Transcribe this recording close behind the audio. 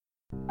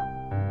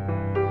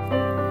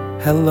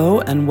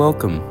Hello and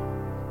welcome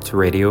to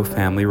Radio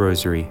Family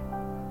Rosary.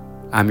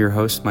 I'm your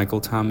host, Michael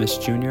Thomas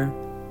Jr.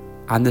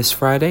 On this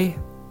Friday,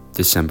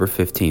 December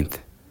 15th,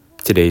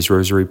 today's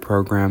Rosary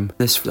program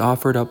is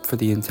offered up for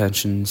the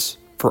intentions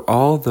for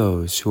all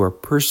those who are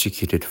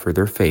persecuted for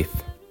their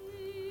faith,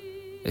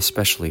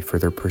 especially for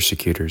their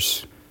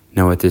persecutors.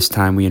 Now at this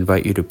time, we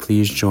invite you to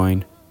please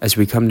join as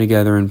we come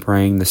together in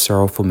praying the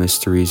sorrowful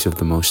mysteries of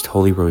the Most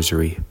Holy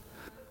Rosary,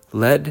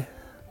 led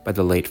by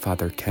the late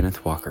Father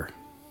Kenneth Walker.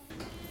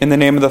 In the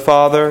name of the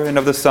Father, and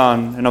of the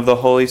Son, and of the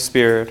Holy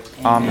Spirit.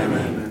 Amen.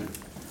 Amen.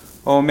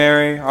 O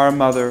Mary, our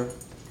Mother,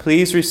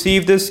 please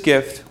receive this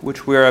gift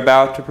which we are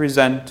about to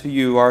present to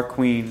you, our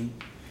Queen.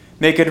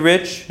 Make it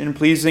rich and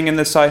pleasing in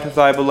the sight of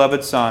thy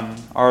beloved Son,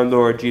 our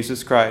Lord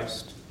Jesus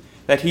Christ,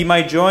 that he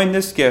might join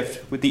this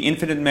gift with the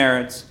infinite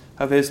merits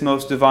of his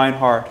most divine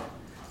heart,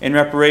 in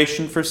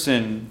reparation for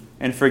sin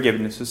and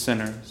forgiveness of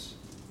sinners.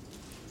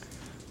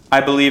 I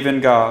believe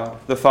in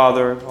God, the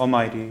Father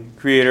Almighty,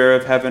 creator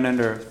of heaven and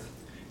earth,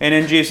 and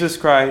in Jesus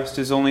Christ,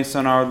 his only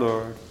Son, our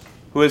Lord,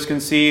 who was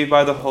conceived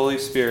by the Holy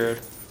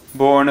Spirit,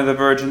 born of the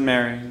Virgin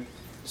Mary,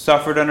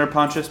 suffered under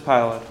Pontius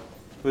Pilate,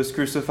 was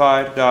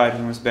crucified, died,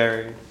 and was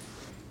buried.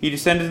 He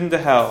descended into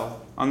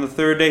hell. On the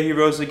third day he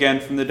rose again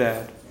from the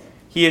dead.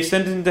 He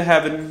ascended into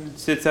heaven and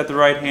sits at the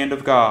right hand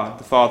of God,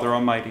 the Father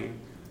Almighty.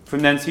 From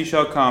thence he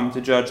shall come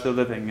to judge the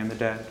living and the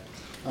dead.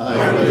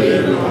 I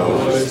believe in the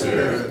Holy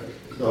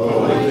Spirit, the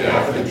Holy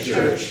Catholic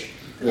Church,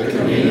 the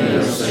communion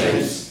of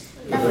saints,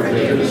 the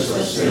forgiveness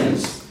of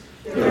sins,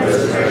 the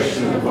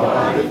resurrection of the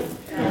body,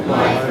 and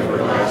life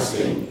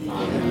everlasting.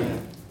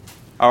 Amen.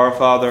 Our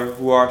Father,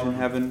 who art in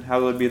heaven,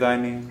 hallowed be thy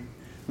name.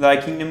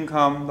 Thy kingdom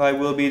come, thy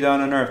will be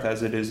done on earth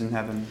as it is in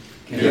heaven.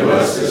 Give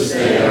us this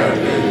day our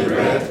daily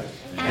bread,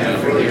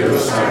 and forgive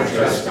us our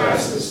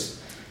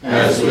trespasses,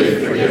 as we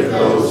forgive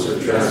those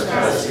who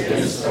trespass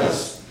against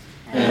us.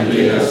 And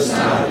lead us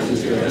not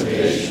into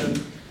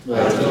temptation,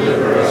 but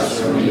deliver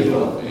us from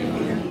evil.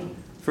 Amen.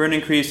 For an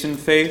increase in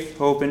faith,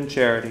 hope, and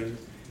charity.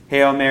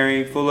 Hail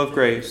Mary, full of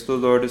grace, the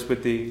Lord is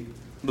with thee.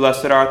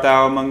 Blessed art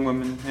thou among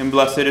women, and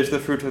blessed is the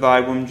fruit of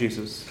thy womb,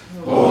 Jesus.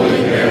 Holy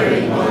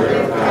Mary,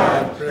 Mother of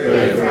God,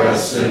 pray for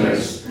us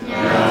sinners,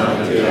 now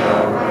and at the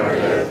hour of our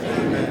death.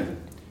 Amen.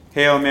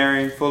 Hail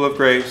Mary, full of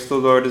grace, the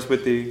Lord is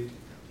with thee.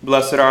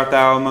 Blessed art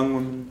thou among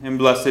women, and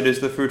blessed is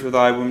the fruit of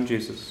thy womb,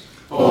 Jesus.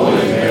 Holy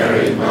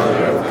Mary,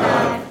 Mother of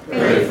God,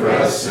 pray for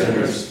us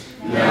sinners,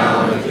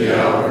 now and at the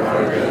hour of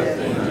our death.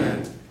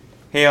 Amen.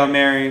 Hail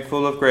Mary,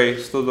 full of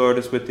grace, the Lord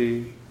is with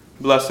thee.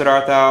 Blessed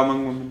art thou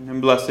among women,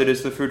 and blessed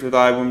is the fruit of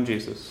thy womb,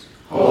 Jesus.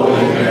 Holy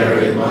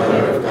Mary,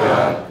 Mother of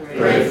God,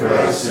 pray for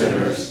us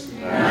sinners,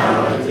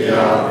 now and at the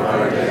hour of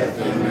our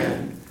death.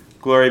 Amen.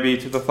 Glory be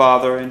to the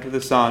Father, and to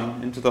the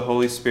Son, and to the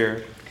Holy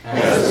Spirit.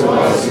 As it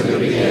was in the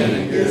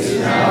beginning, is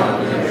now,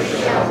 and ever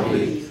shall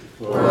be,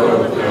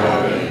 world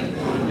without end.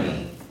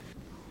 Amen.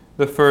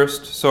 The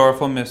first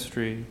sorrowful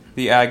mystery,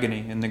 the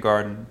agony in the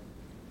garden.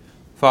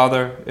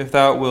 Father, if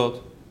thou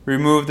wilt,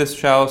 remove this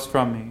chalice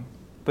from me,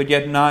 but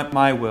yet not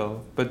my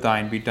will, but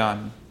thine be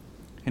done.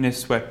 And his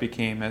sweat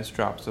became as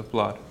drops of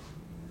blood.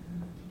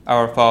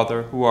 Our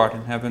Father, who art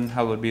in heaven,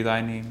 hallowed be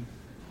thy name.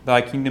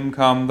 Thy kingdom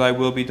come, thy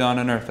will be done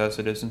on earth as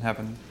it is in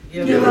heaven.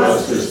 Give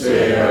us this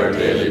day our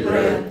daily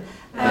bread,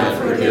 and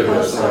forgive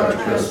us our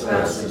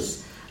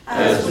trespasses,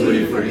 as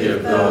we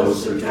forgive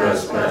those who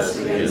trespass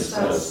against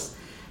us.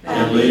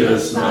 And lead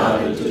us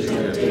not into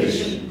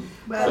temptation,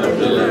 but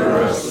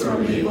deliver us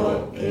from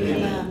evil.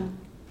 Amen.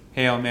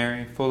 Hail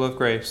Mary, full of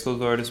grace, the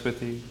Lord is with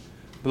thee.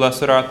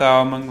 Blessed art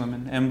thou among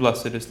women, and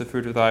blessed is the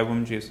fruit of thy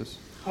womb, Jesus.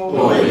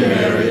 Holy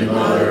Mary,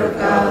 Mother of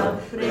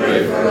God,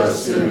 pray for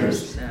us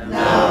sinners,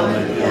 now and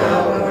at the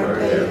hour of our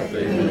death.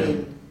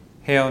 Amen.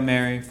 Hail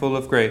Mary, full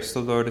of grace,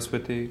 the Lord is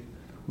with thee.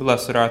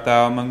 Blessed art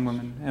thou among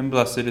women, and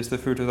blessed is the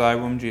fruit of thy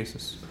womb,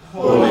 Jesus.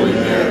 Holy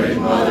Mary,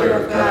 Mother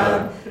of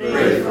God,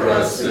 pray for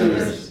us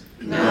sinners,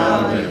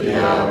 now and at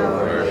the hour of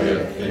our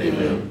death.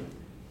 Amen.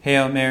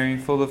 Hail Mary,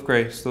 full of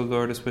grace, the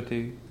Lord is with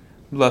thee.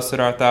 Blessed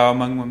art thou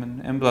among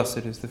women, and blessed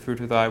is the fruit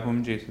of thy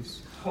womb,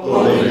 Jesus.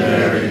 Holy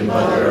Mary,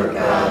 Mother of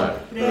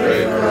God,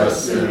 pray for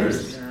us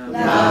sinners,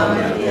 now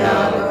and at the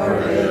hour of our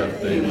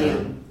death.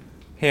 Amen.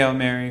 Hail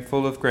Mary,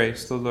 full of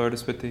grace, the Lord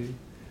is with thee.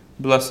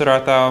 Blessed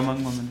art thou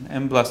among women,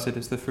 and blessed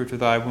is the fruit of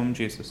thy womb,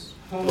 Jesus.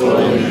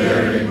 Holy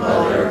Mary,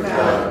 Mother of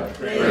God,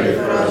 pray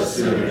for us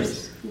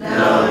sinners,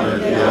 now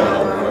and at the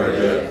hour of our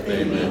death.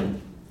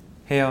 Amen.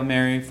 Hail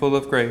Mary, full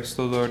of grace,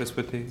 the Lord is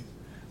with thee.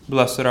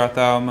 Blessed art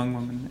thou among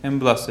women, and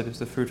blessed is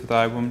the fruit of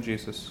thy womb,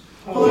 Jesus.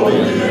 Holy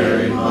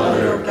Mary,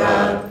 Mother of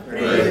God,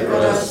 pray for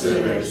us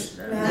sinners,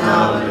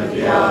 now and at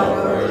the hour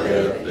of our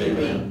death.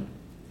 Amen.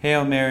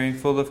 Hail Mary,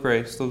 full of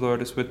grace, the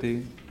Lord is with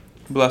thee.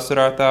 Blessed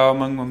art thou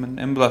among women,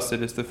 and blessed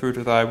is the fruit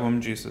of thy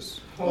womb,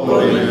 Jesus.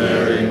 Holy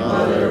Mary,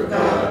 Mother of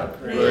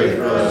God, pray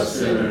for us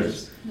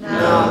sinners,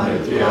 now and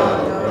at the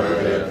hour of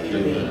our death.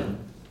 Amen.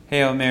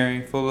 Hail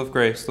Mary, full of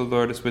grace, the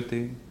Lord is with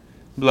thee.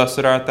 Blessed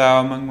art thou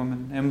among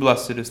women, and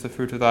blessed is the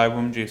fruit of thy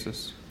womb,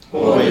 Jesus.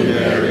 Holy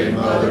Mary,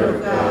 Mother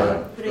of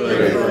God,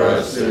 pray for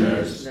us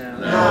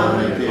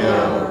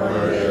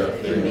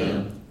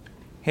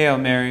Hail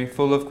Mary,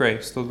 full of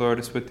grace, the Lord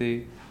is with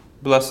thee.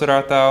 Blessed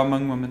art thou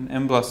among women,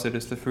 and blessed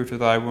is the fruit of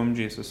thy womb,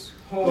 Jesus.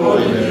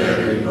 Holy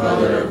Mary,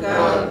 Mother of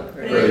God,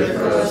 pray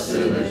for us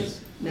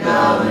sinners,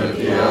 now and at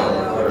the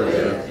hour of our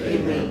death.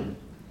 Amen.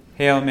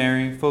 Hail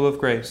Mary, full of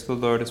grace, the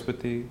Lord is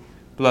with thee.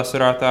 Blessed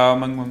art thou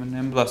among women,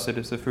 and blessed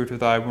is the fruit of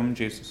thy womb,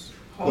 Jesus.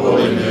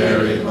 Holy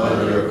Mary,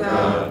 Mother of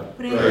God,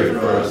 pray for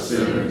us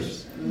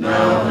sinners,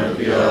 now and at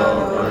the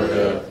hour of our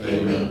death.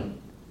 Amen.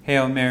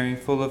 Hail Mary,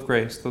 full of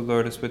grace, the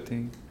Lord is with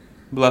thee.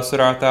 Blessed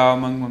art thou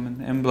among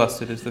women, and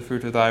blessed is the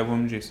fruit of thy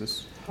womb,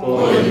 Jesus.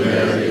 Holy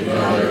Mary,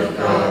 Mother of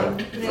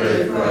God,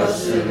 pray for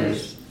us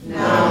sinners,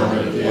 now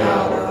and at the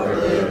hour of our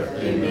death.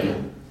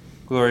 Amen.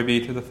 Glory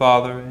be to the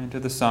Father, and to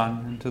the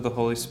Son, and to the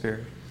Holy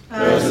Spirit.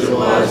 As it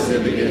was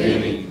in the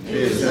beginning,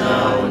 is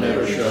now, and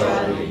ever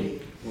shall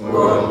be,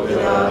 world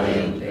without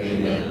end.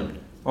 Amen.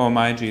 O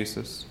my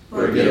Jesus,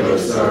 forgive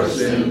us our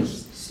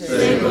sins,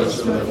 save us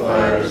from the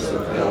fires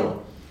of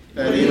hell,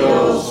 and lead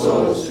all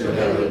souls to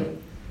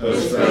heaven,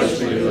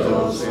 especially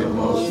those in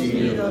most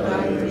need of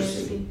thy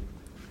mercy.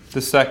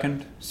 The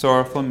second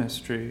sorrowful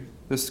mystery,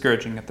 the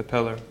scourging at the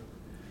pillar.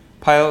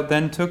 Pilate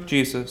then took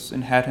Jesus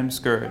and had him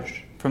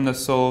scourged, from the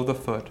sole of the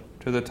foot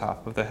to the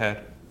top of the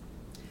head.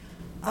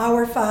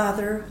 Our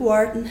Father, who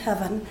art in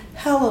heaven,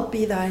 hallowed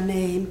be thy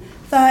name.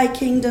 Thy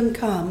kingdom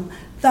come,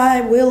 thy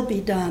will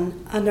be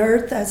done, on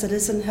earth as it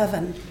is in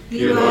heaven.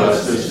 Give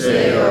us this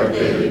day our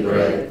daily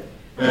bread,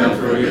 and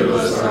forgive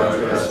us our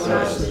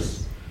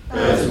trespasses,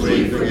 as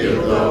we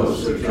forgive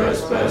those who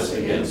trespass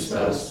against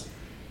us.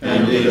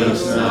 And lead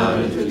us not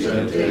into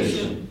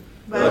temptation,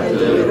 but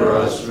deliver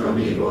us from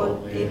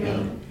evil.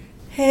 Amen.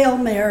 Hail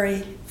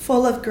Mary,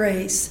 full of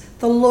grace,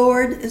 the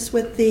Lord is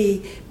with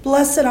thee.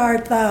 Blessed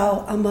art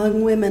thou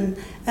among women,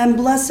 and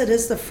blessed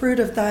is the fruit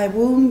of thy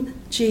womb,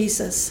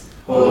 Jesus.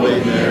 Holy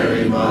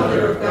Mary,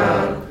 Mother of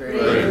God,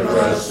 pray for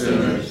us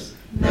sinners,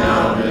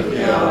 now and at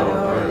the hour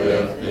of our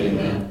death.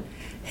 Amen.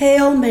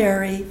 Hail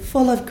Mary,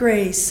 full of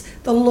grace,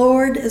 the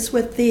Lord is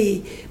with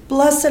thee.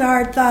 Blessed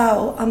art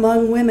thou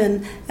among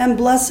women, and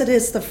blessed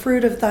is the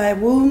fruit of thy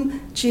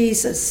womb,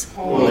 Jesus.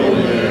 Holy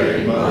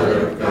Mary,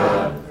 Mother of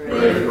God,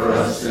 pray for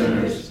us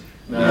sinners,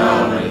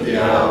 now and at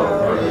the hour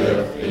of our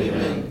death.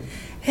 Amen.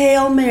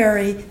 Hail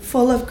Mary,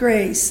 full of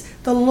grace,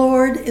 the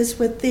Lord is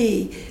with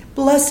thee.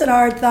 Blessed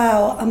art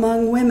thou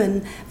among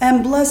women,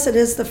 and blessed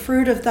is the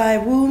fruit of thy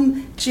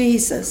womb,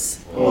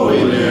 Jesus.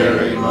 Holy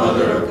Mary,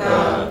 Mother of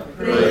God,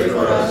 pray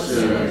for us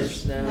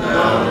sinners,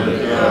 now and at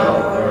the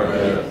hour of our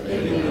death.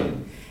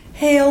 Amen.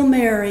 Hail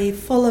Mary,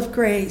 full of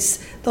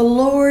grace, the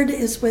Lord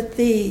is with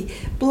thee.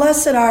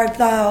 Blessed art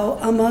thou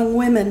among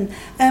women,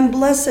 and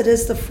blessed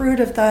is the fruit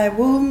of thy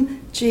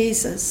womb,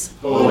 Jesus.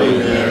 Holy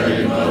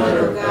Mary,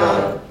 Mother of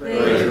God,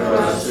 pray for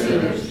us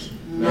sinners,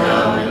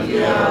 now and at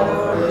the hour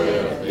of our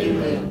death.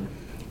 Amen.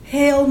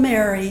 Hail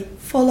Mary,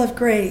 full of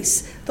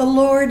grace, the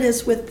Lord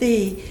is with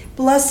thee.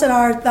 Blessed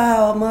art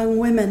thou among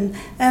women,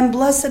 and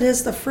blessed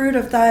is the fruit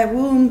of thy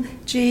womb,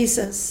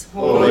 Jesus.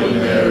 Holy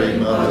Mary,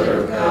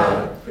 Mother of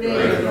God,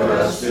 pray for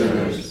us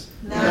sinners,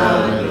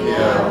 now and at the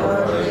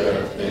hour of our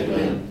death.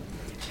 Amen.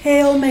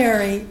 Hail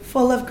Mary,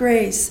 full of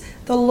grace,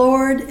 the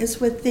Lord is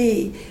with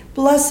thee.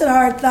 Blessed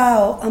art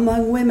thou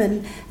among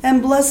women,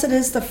 and blessed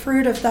is the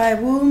fruit of thy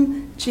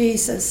womb,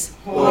 Jesus.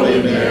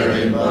 Holy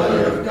Mary,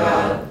 Mother of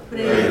God,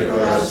 pray for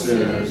us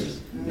sinners,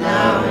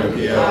 now and at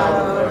the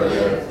hour of our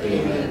death.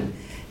 Amen.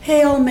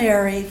 Hail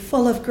Mary,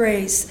 full of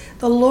grace,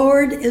 the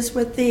Lord is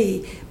with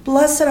thee.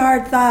 Blessed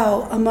art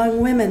thou among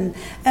women,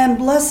 and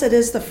blessed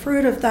is the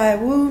fruit of thy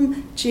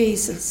womb,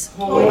 Jesus.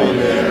 Holy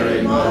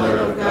Mary, Mother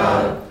of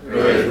God,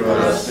 pray for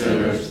us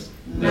sinners,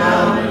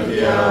 now and at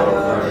the hour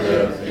of our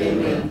death.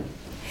 Amen.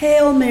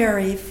 Hail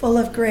Mary, full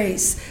of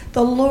grace,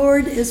 the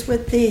Lord is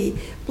with thee.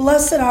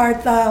 Blessed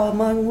art thou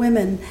among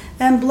women,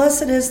 and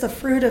blessed is the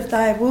fruit of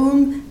thy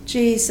womb,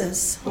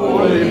 Jesus.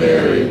 Holy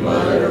Mary,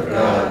 Mother of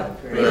God,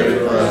 pray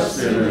for us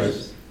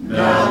sinners,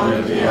 now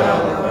and at the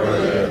hour of our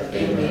death.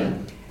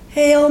 Amen.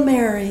 Hail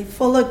Mary,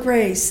 full of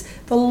grace,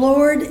 the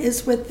Lord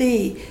is with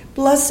thee.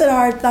 Blessed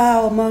art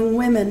thou among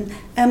women,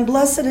 and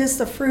blessed is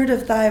the fruit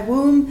of thy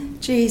womb,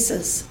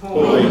 Jesus.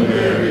 Holy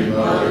Mary,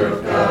 Mother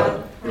of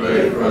God,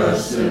 pray for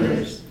us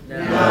sinners,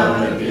 now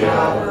and at the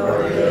hour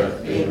of our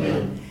death.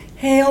 Amen.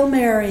 Hail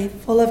Mary,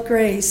 full of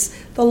grace,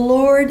 the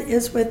Lord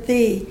is with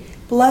thee.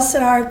 Blessed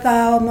art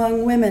thou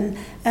among women,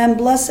 and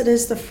blessed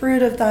is the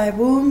fruit of thy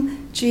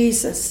womb,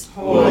 Jesus.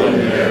 Holy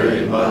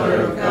Mary,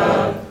 Mother of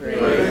God,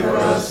 pray for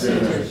us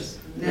sinners,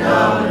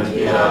 now and at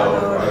the hour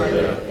of our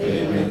death.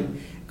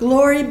 Amen.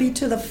 Glory be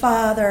to the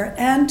Father,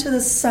 and to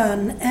the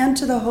Son, and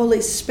to the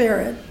Holy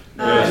Spirit.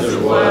 As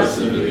it was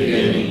in the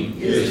beginning,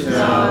 is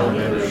now, and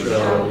ever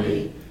shall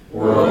be,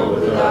 world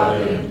without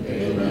end.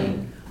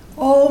 Amen.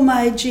 O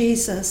my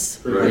Jesus,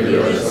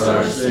 forgive us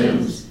our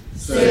sins,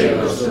 save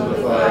us from the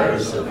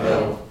fires of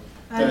hell,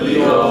 and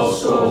lead all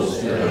souls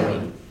to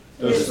heaven,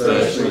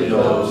 especially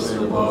those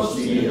in most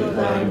need of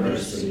thy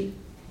mercy.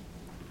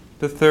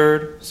 The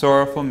third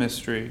sorrowful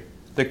mystery,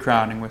 the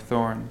crowning with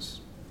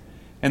thorns.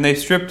 And they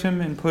stripped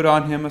him and put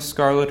on him a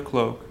scarlet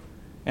cloak,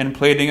 and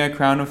plaiting a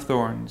crown of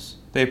thorns,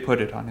 they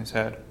put it on his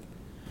head.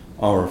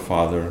 Our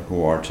Father,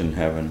 who art in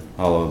heaven,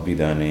 hallowed be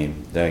thy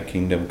name. Thy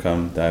kingdom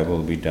come, thy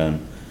will be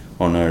done,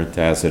 on earth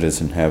as it is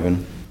in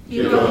heaven.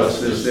 Give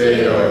us this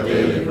day our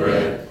daily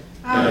bread,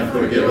 and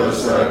forgive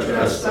us our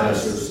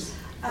trespasses,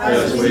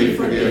 as we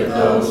forgive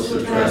those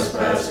who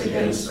trespass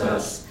against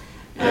us.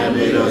 And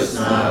lead us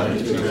not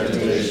into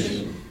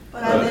temptation,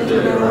 but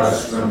deliver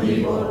us from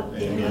evil.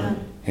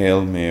 Amen.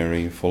 Hail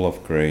Mary, full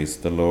of grace,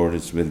 the Lord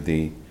is with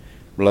thee.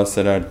 Blessed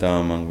art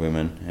thou among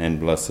women, and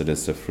blessed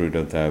is the fruit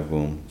of thy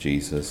womb,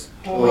 Jesus.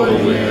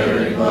 Holy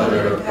Mary,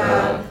 Mother of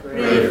God,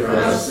 pray for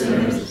us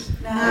sinners,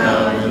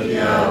 now and at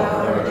the hour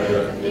of our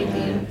death.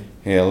 Amen.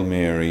 Hail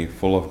Mary,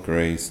 full of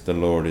grace, the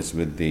Lord is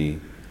with thee.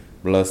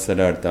 Blessed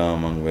art thou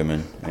among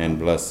women, and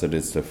blessed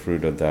is the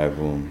fruit of thy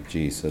womb,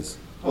 Jesus.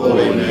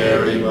 Holy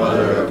Mary,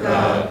 Mother of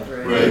God,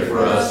 pray for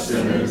us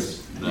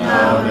sinners,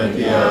 now and at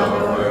the hour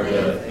of our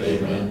death.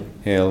 Amen.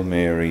 Hail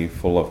Mary,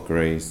 full of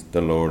grace,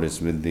 the Lord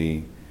is with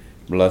thee.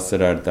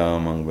 Blessed art thou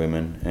among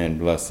women, and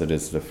blessed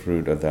is the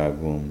fruit of thy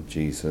womb,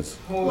 Jesus.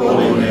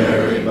 Holy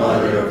Mary,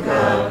 Mother of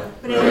God,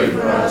 pray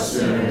for us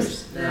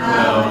sinners,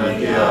 now and at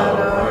the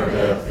hour of our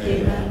death.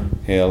 Amen.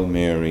 Hail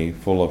Mary,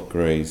 full of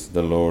grace,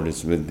 the Lord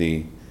is with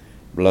thee.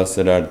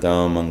 Blessed art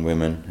thou among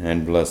women,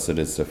 and blessed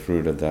is the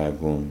fruit of thy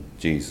womb,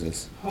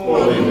 Jesus.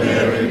 Holy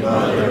Mary,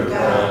 Mother of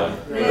God,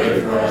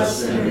 pray for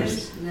us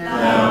sinners,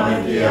 now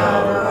and at the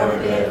hour of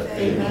our death.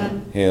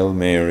 Amen. Hail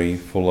Mary,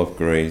 full of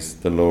grace,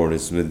 the Lord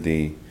is with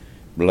thee.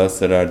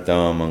 Blessed art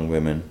thou among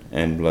women,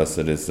 and blessed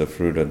is the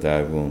fruit of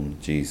thy womb,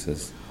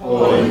 Jesus.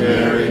 Holy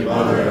Mary,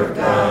 Mother of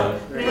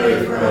God,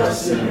 pray for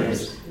us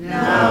sinners,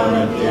 now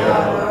and at the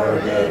hour of our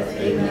death.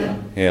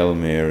 Amen. Hail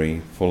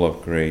Mary, full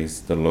of grace,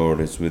 the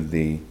Lord is with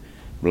thee.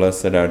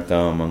 Blessed art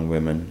thou among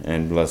women,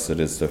 and blessed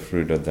is the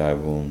fruit of thy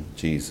womb,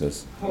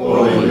 Jesus.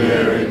 Holy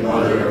Mary,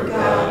 Mother of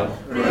God,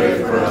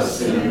 pray for us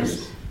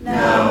sinners,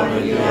 now and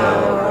at the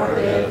hour of our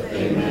death.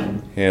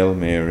 Amen. Hail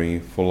Mary,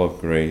 full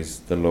of grace,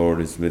 the Lord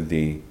is with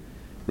thee.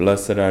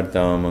 Blessed art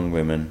thou among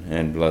women,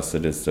 and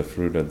blessed is the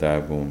fruit of thy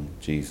womb,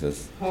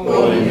 Jesus.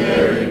 Holy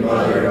Mary,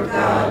 Mother of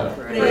God,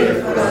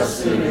 pray for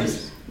us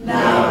sinners,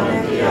 now and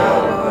at the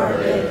hour of our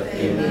death.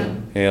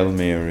 Amen. Hail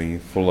Mary,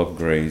 full of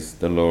grace,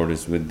 the Lord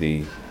is with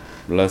thee.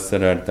 Blessed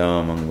art thou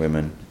among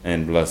women,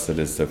 and blessed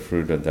is the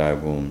fruit of thy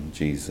womb,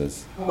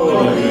 Jesus.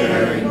 Holy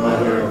Mary,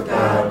 Mother of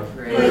God,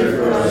 pray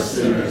for us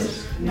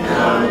sinners,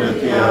 now and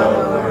at the hour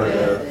of our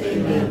death.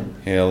 Amen.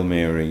 Hail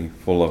Mary,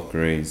 full of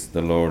grace,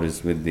 the Lord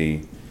is with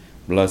thee.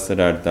 Blessed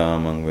art thou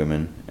among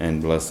women,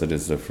 and blessed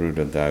is the fruit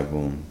of thy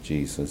womb,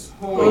 Jesus.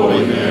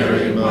 Holy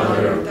Mary,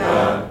 Mother of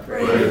God,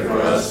 pray for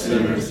us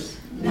sinners,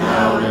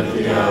 now and at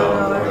the hour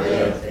of our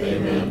death.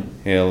 Amen.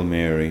 Hail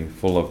Mary,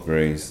 full of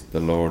grace, the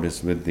Lord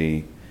is with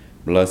thee.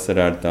 Blessed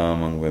art thou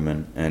among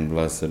women, and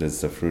blessed is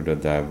the fruit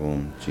of thy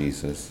womb,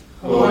 Jesus.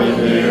 Holy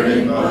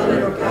Mary,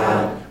 Mother of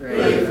God,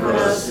 pray for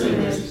us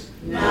sinners,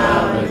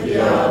 now and at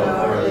the hour of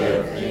our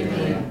death.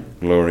 Amen.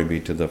 Glory be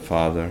to the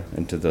Father,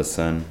 and to the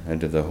Son,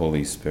 and to the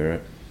Holy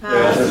Spirit.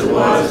 As it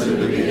was in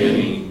the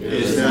beginning,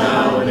 is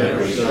now, and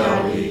ever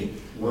shall be,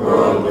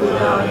 world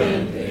without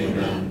end.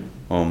 Amen.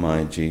 O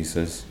my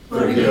Jesus,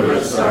 Forgive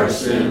us our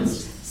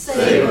sins,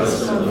 save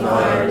us from the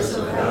fires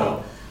of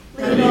hell,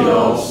 lead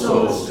all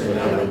souls to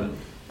heaven,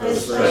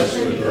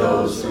 especially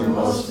those who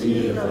most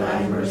need of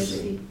thy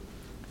mercy.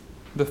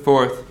 The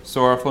fourth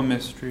sorrowful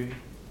mystery,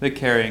 the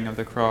carrying of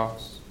the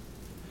cross.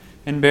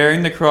 In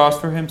bearing the cross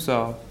for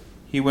himself,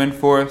 he went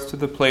forth to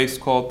the place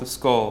called the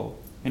skull,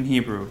 in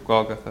Hebrew,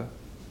 Golgotha.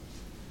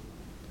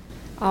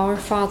 Our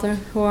Father,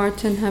 who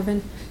art in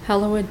heaven,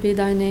 hallowed be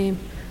thy name.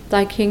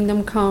 Thy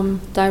kingdom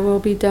come, thy will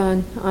be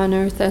done, on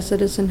earth as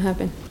it is in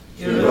heaven.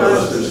 Give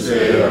us this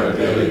day our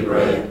daily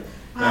bread,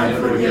 and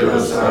forgive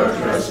us our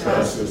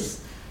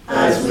trespasses,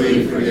 as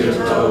we forgive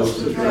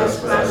those who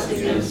trespass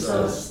against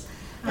us.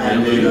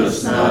 And lead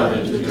us not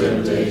into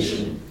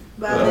temptation,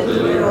 but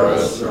deliver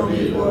us from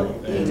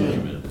evil.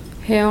 Amen.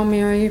 Hail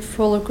Mary,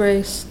 full of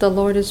grace, the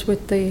Lord is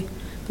with thee.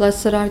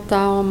 Blessed art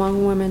thou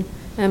among women,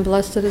 and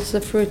blessed is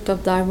the fruit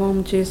of thy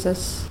womb,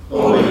 Jesus.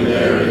 Holy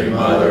Mary,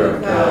 Mother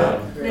of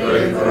God,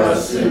 pray for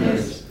us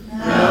sinners,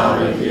 now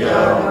and at the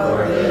hour of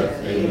our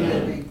death.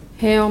 Amen.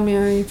 Hail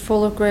Mary,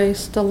 full of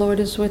grace, the Lord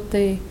is with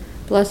thee.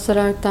 Blessed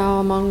art thou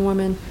among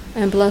women,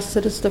 and blessed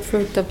is the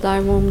fruit of thy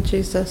womb,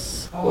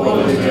 Jesus.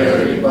 Holy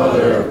Mary,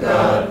 Mother of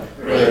God,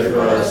 pray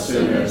for us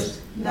sinners,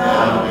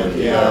 now and at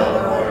the hour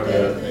of our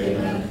death.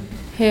 Amen.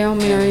 Hail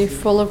Mary,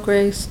 full of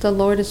grace, the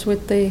Lord is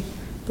with thee.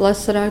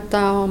 Blessed art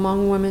thou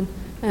among women,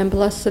 and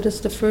blessed is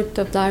the fruit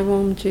of thy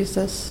womb,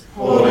 Jesus.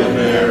 Holy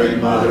Mary,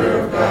 Mother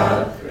of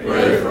God,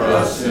 pray for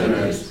us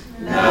sinners,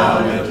 now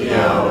and at the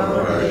hour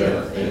of our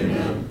death.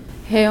 Amen.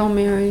 Hail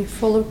Mary,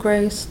 full of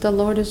grace, the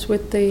Lord is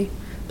with thee.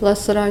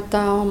 Blessed art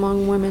thou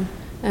among women,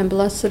 and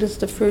blessed is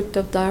the fruit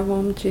of thy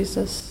womb,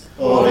 Jesus.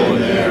 Holy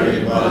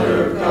Mary,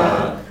 Mother of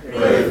God,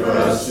 pray for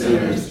us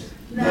sinners,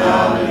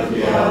 now and at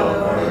the hour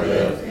of our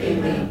death.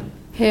 Amen.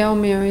 Hail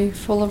Mary,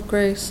 full of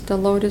grace, the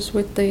Lord is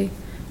with thee.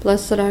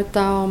 Blessed art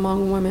thou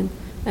among women,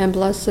 and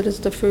blessed is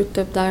the fruit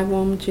of thy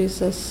womb,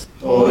 Jesus.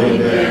 Holy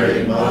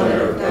Mary,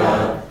 Mother of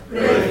God,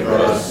 pray for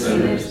us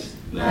sinners,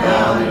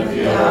 now and at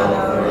the hour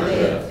of our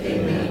death.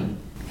 Amen.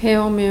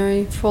 Hail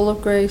Mary, full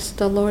of grace,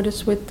 the Lord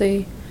is with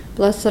thee.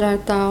 Blessed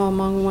art thou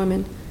among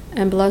women,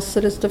 and blessed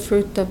is the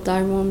fruit of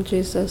thy womb,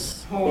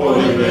 Jesus.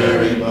 Holy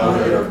Mary,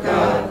 Mother of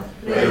God,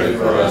 pray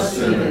for us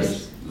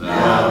sinners,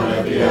 now and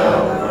at the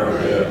hour of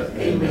our death.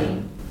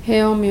 Amen.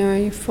 Hail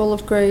Mary, full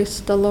of grace,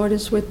 the Lord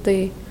is with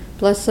thee.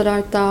 Blessed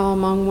art thou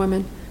among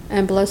women,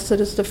 and blessed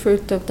is the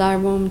fruit of thy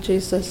womb,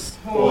 Jesus.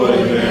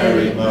 Holy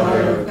Mary,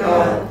 Mother of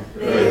God,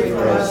 pray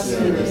for us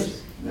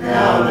sinners,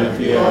 now and at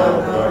the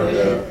hour of our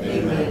death.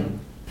 Amen.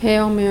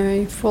 Hail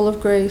Mary, full of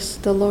grace,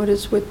 the Lord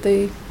is with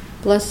thee.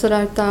 Blessed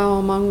art thou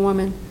among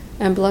women,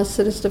 and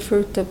blessed is the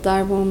fruit of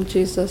thy womb,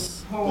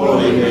 Jesus.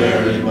 Holy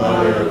Mary,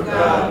 Mother of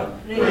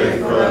God, pray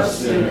for us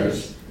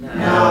sinners,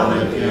 now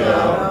and at the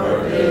hour of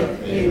our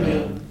death.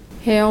 Amen.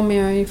 Hail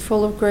Mary,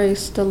 full of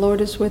grace, the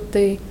Lord is with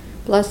thee.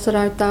 Blessed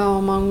art thou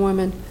among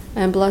women,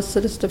 and blessed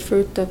is the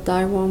fruit of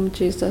thy womb,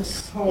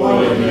 Jesus.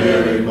 Holy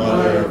Mary,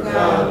 Mother of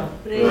God,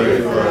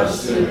 pray for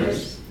us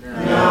sinners,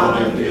 now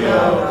and at the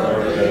hour of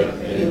our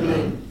death.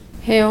 Amen.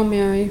 Hail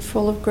Mary,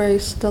 full of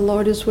grace, the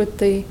Lord is with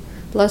thee.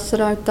 Blessed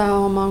art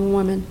thou among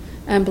women,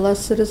 and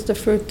blessed is the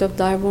fruit of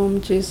thy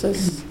womb,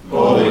 Jesus.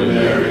 Holy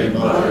Mary,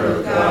 Mother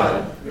of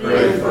God,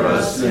 pray for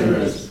us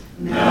sinners,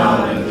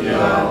 now and at the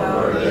hour of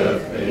our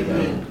death.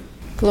 Amen.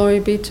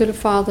 Glory be to the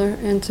Father,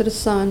 and to the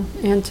Son,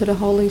 and to the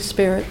Holy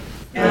Spirit.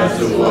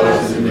 As it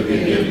was in the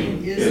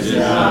beginning, is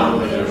now,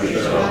 and ever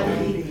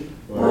shall be,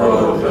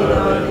 world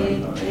without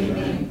end.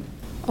 Amen.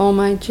 O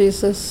my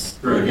Jesus,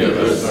 Forgive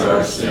us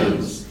our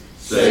sins,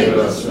 save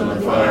us from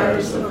the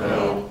fires of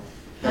hell,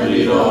 and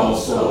lead all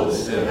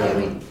souls to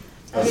heaven,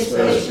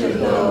 especially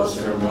those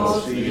who are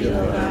most needed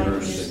of thy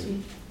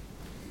mercy.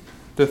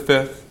 The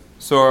fifth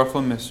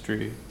sorrowful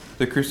mystery,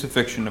 the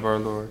crucifixion of our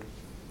Lord.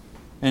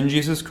 And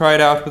Jesus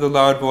cried out with a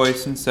loud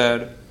voice and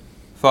said,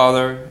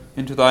 Father,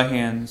 into thy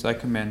hands I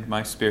commend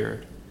my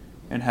spirit.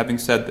 And having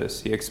said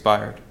this, he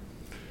expired.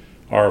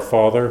 Our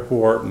Father,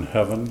 who art in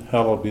heaven,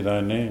 hallowed be thy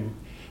name.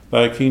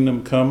 Thy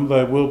kingdom come,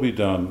 thy will be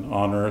done,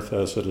 on earth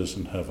as it is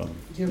in heaven.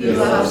 Give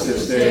us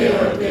this day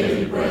our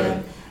daily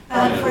bread,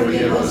 and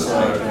forgive us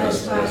our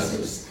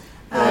trespasses,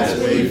 as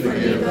we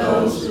forgive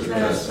those who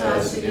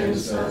trespass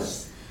against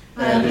us.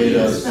 And lead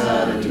us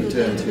not into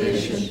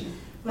temptation,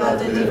 but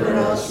deliver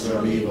us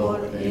from evil.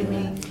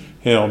 Amen.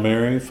 Hail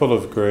Mary, full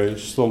of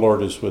grace, the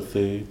Lord is with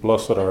thee.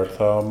 Blessed art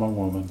thou among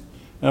women,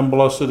 and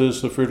blessed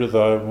is the fruit of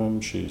thy womb,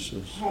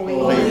 Jesus. Holy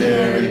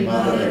Mary,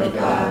 Mother of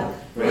God,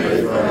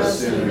 pray for us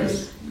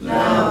sinners,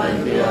 now and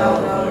at the hour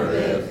of our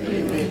death.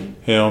 Amen.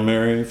 Hail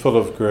Mary, full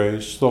of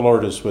grace, the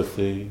Lord is with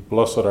thee.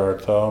 Blessed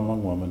art thou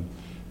among women,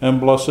 and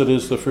blessed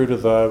is the fruit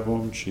of thy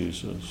womb,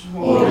 Jesus.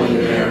 Holy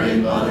Mary,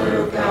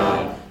 Mother of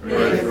God,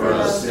 pray for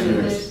us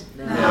sinners,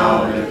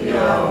 now and at the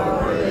hour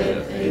of our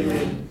death.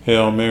 Amen.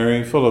 Hail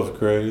Mary, full of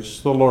grace,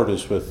 the Lord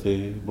is with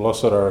thee.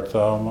 Blessed art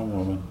thou among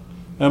women,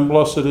 and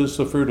blessed is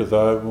the fruit of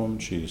thy womb,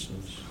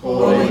 Jesus.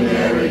 Holy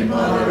Mary,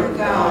 Mother of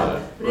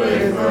God,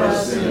 pray for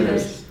us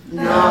sinners,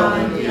 now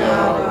and at the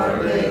hour of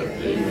our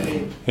death.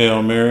 Amen.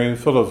 Hail Mary,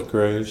 full of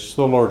grace,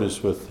 the Lord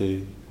is with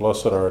thee.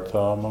 Blessed art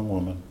thou among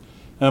women,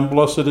 and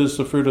blessed is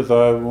the fruit of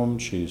thy womb,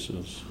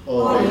 Jesus.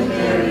 Holy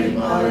Mary,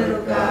 Mother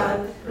of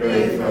God,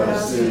 pray for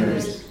us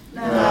sinners,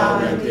 now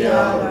and at the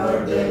hour of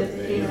our death.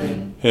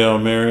 Amen. Hail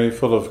Mary,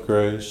 full of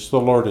grace, the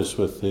Lord is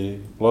with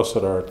thee. Blessed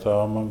art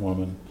thou among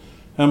women,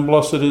 and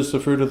blessed is the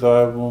fruit of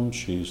thy womb,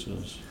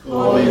 Jesus.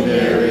 Holy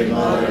Mary,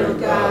 Mother of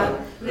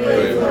God,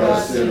 pray for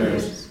us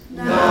sinners,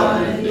 now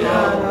and at the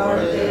hour of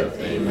our death.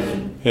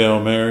 Amen. Hail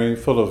Mary,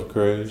 full of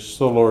grace,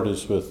 the Lord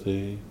is with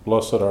thee.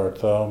 Blessed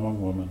art thou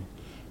among women,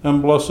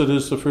 and blessed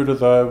is the fruit of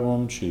thy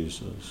womb,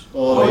 Jesus.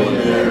 Holy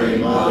Mary,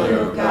 Mother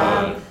of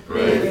God,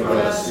 pray for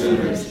us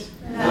sinners,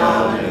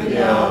 now and at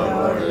the hour of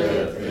our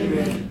death.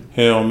 Amen.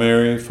 Hail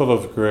Mary, full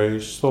of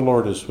grace, the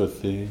Lord is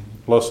with thee.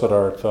 Blessed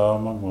art thou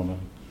among women,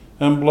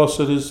 and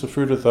blessed is the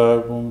fruit of thy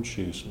womb,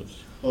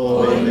 Jesus.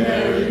 Holy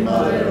Mary,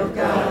 Mother of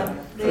God,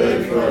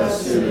 pray for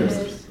us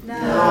sinners,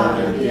 now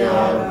and at the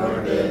hour of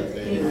our death.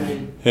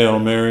 Amen. Hail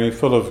Mary,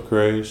 full of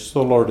grace,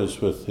 the Lord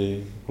is with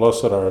thee.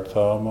 Blessed art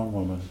thou among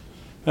women,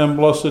 and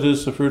blessed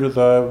is the fruit of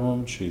thy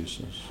womb,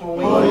 Jesus.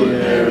 Holy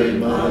Mary,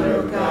 Mother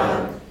of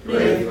God,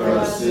 pray for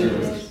us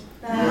sinners,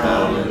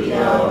 now and at the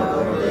hour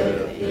of our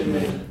death.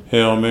 Amen.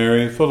 Hail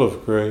Mary, full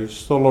of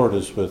grace, the Lord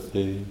is with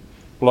thee.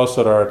 Blessed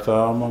art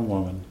thou among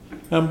women,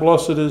 and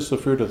blessed is the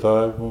fruit of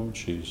thy womb,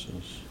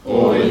 Jesus.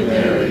 Holy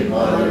Mary,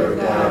 Mother of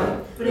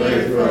God,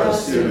 pray for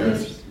us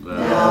sinners,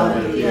 now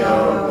and at the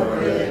hour of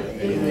our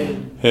death.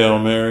 Amen. Hail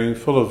Mary,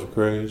 full of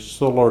grace,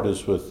 the Lord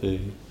is with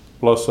thee.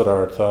 Blessed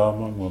art thou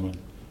among women,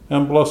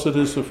 and blessed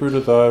is the fruit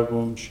of thy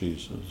womb,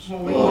 Jesus.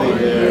 Holy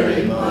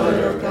Mary,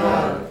 Mother of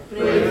God,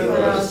 pray for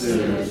us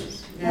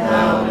sinners,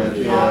 now and at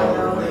the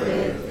hour of our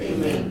death.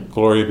 Amen.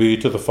 Glory be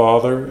to the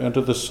Father, and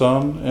to the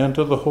Son, and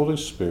to the Holy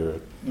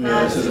Spirit.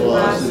 As it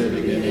was in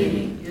the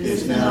beginning,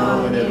 is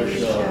now, and ever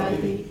shall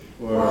be,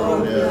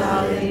 world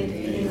without end.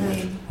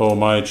 O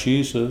my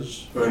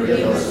Jesus,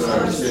 forgive us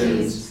our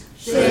sins,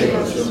 save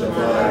us from the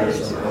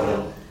fires of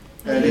hell,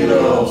 and lead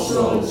all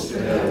souls to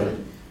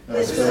heaven,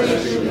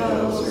 especially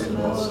those in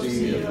most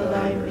need of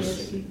thy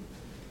mercy.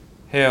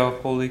 Hail,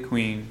 Holy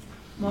Queen,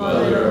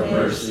 Mother of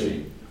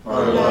mercy,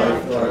 our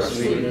life, our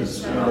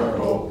sweetness, and our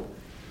hope.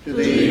 To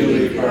thee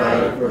we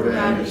cry, for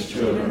banished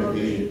children of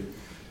Eve.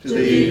 To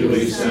thee do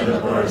we send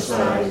up our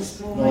sighs,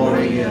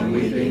 mourning and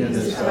weeping in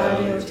this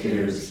valley of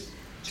tears.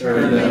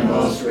 Turn then,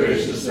 most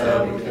gracious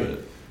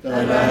Advocate,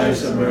 thine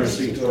eyes of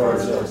mercy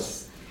towards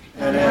us,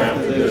 and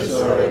after this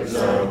our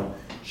exile,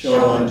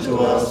 show unto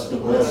us the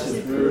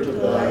blessed fruit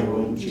of thy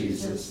womb,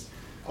 Jesus.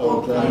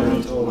 O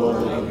clement, O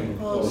loving,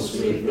 O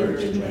sweet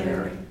Virgin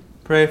Mary.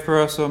 pray for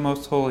us, O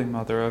most holy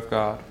Mother of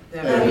God.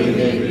 That we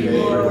may be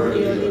more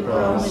worthy of the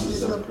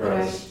promises of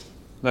Christ.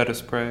 Let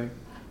us pray.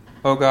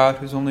 O God,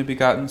 whose only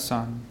begotten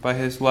Son, by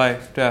his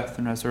life, death,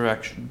 and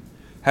resurrection,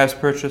 has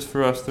purchased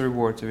for us the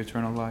rewards of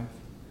eternal life,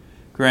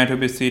 grant, we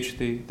beseech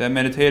thee, that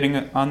meditating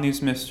on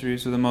these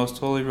mysteries of the most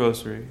holy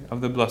Rosary of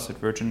the Blessed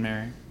Virgin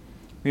Mary,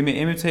 we may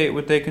imitate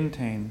what they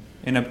contain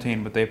and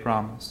obtain what they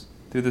promise,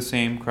 through the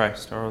same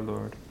Christ our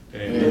Lord.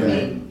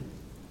 Amen.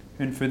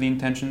 And for the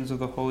intentions of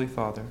the Holy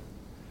Father,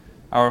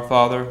 Our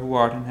Father, who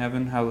art in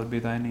heaven, hallowed be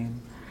thy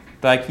name.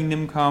 Thy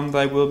kingdom come,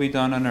 thy will be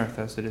done on earth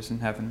as it is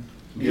in heaven.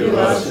 Give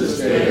us this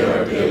day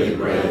our daily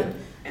bread,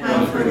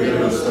 and forgive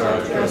us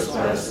our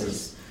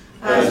trespasses,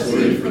 as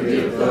we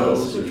forgive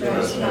those who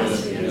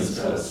trespass against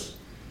us.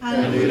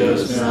 And lead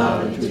us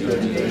not into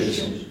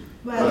temptation,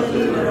 but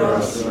deliver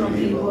us from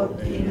evil.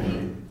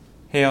 Amen.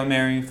 Hail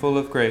Mary, full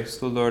of grace,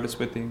 the Lord is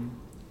with thee.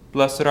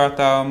 Blessed art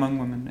thou among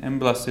women, and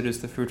blessed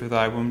is the fruit of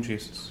thy womb,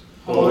 Jesus.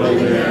 Holy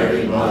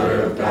Mary,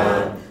 Mother of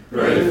God,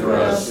 pray for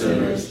us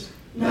sinners,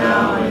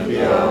 now and at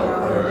the hour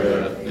of our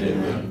death.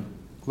 Amen.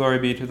 Glory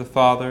be to the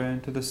Father,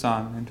 and to the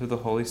Son, and to the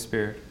Holy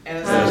Spirit.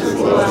 As it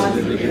was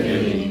in the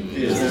beginning,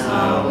 is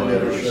now, and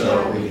ever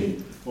shall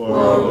be,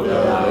 world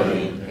without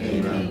end.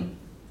 Amen.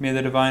 May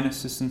the divine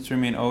assistance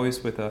remain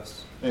always with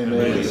us. And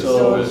may the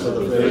souls of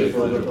the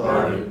faithful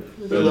departed,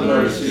 through the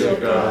mercy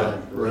of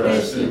God,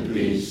 rest in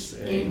peace.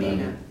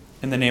 Amen.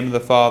 In the name of the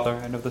Father,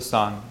 and of the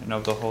Son, and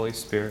of the Holy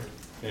Spirit.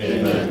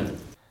 Amen.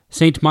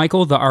 Saint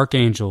Michael the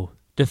Archangel,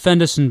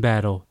 defend us in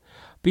battle.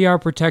 Be our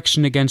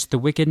protection against the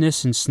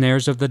wickedness and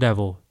snares of the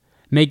devil.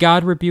 May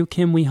God rebuke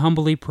him, we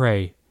humbly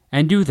pray.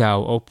 And do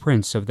thou, O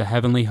Prince of the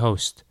heavenly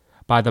host,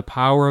 by the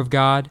power of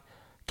God,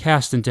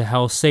 cast into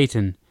hell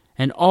Satan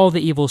and all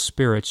the evil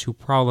spirits who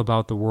prowl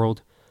about the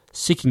world,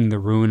 seeking the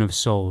ruin of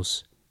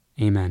souls.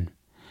 Amen.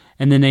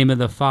 In the name of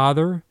the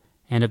Father,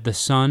 and of the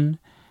Son,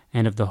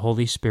 and of the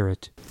Holy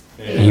Spirit.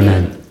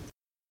 Amen.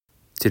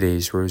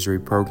 Today's Rosary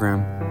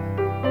program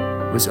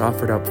was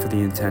offered up for the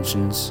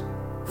intentions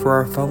for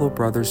our fellow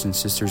brothers and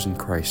sisters in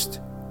Christ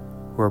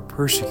who are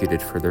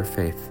persecuted for their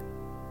faith,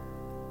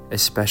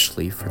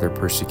 especially for their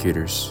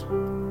persecutors.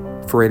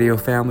 For Radio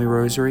Family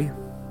Rosary,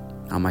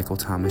 I'm Michael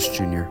Thomas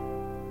Jr.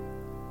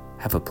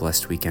 Have a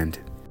blessed weekend.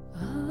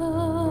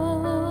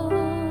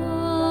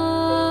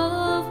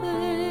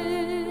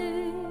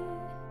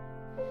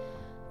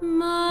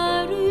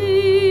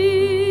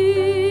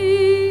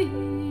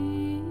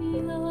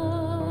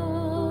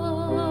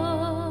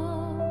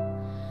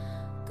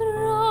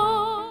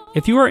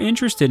 If you are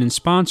interested in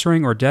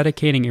sponsoring or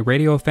dedicating a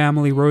Radio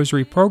Family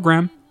Rosary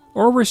program,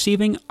 or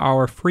receiving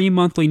our free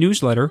monthly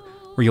newsletter,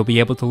 where you'll be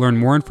able to learn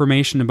more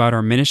information about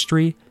our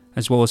ministry,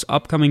 as well as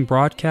upcoming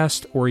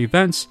broadcasts or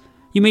events,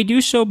 you may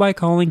do so by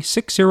calling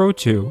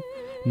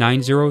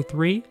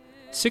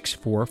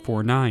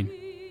 602-903-6449.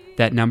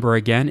 That number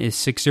again is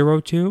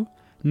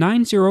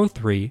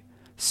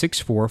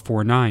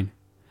 602-903-6449.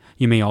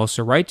 You may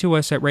also write to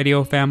us at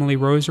Radio Family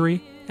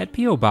Rosary at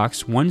P.O. Box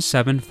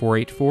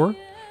 17484,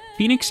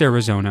 Phoenix,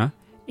 Arizona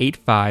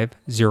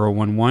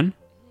 85011,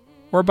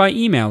 or by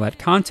email at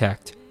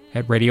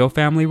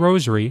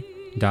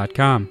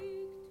contact@radiofamilyrosary.com.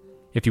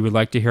 If you would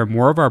like to hear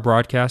more of our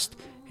broadcast,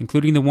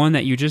 including the one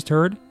that you just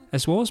heard,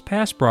 as well as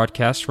past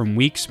broadcasts from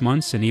weeks,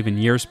 months, and even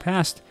years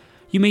past,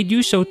 you may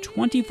do so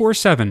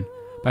 24/7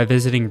 by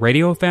visiting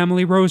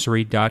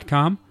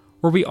radiofamilyrosary.com,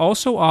 where we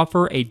also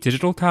offer a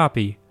digital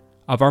copy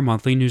of our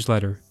monthly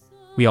newsletter.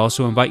 We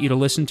also invite you to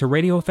listen to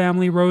Radio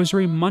Family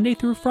Rosary Monday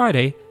through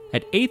Friday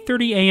at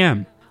 8:30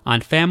 a.m.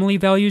 on Family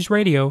Values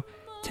Radio,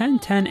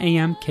 1010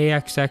 a.m.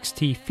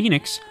 KXXT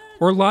Phoenix,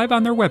 or live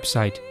on their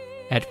website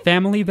at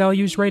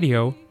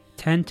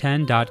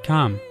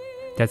familyvaluesradio1010.com.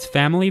 That's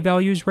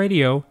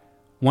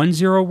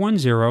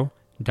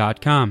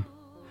familyvaluesradio1010.com.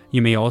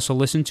 You may also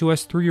listen to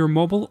us through your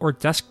mobile or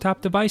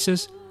desktop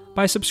devices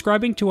by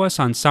subscribing to us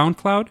on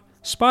SoundCloud,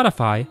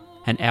 Spotify,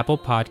 and Apple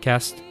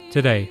Podcasts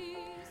today.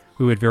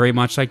 We would very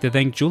much like to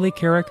thank Julie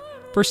Carrick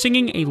for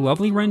singing a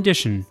lovely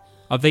rendition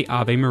of the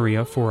Ave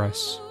Maria for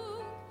us.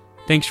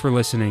 Thanks for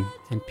listening,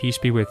 and peace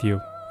be with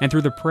you. And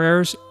through the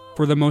prayers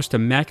for the most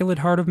Immaculate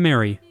Heart of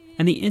Mary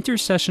and the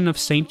intercession of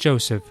Saint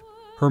Joseph,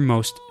 her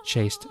most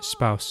chaste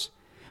spouse,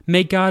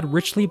 may God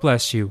richly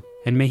bless you,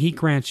 and may He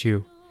grant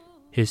you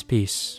His peace.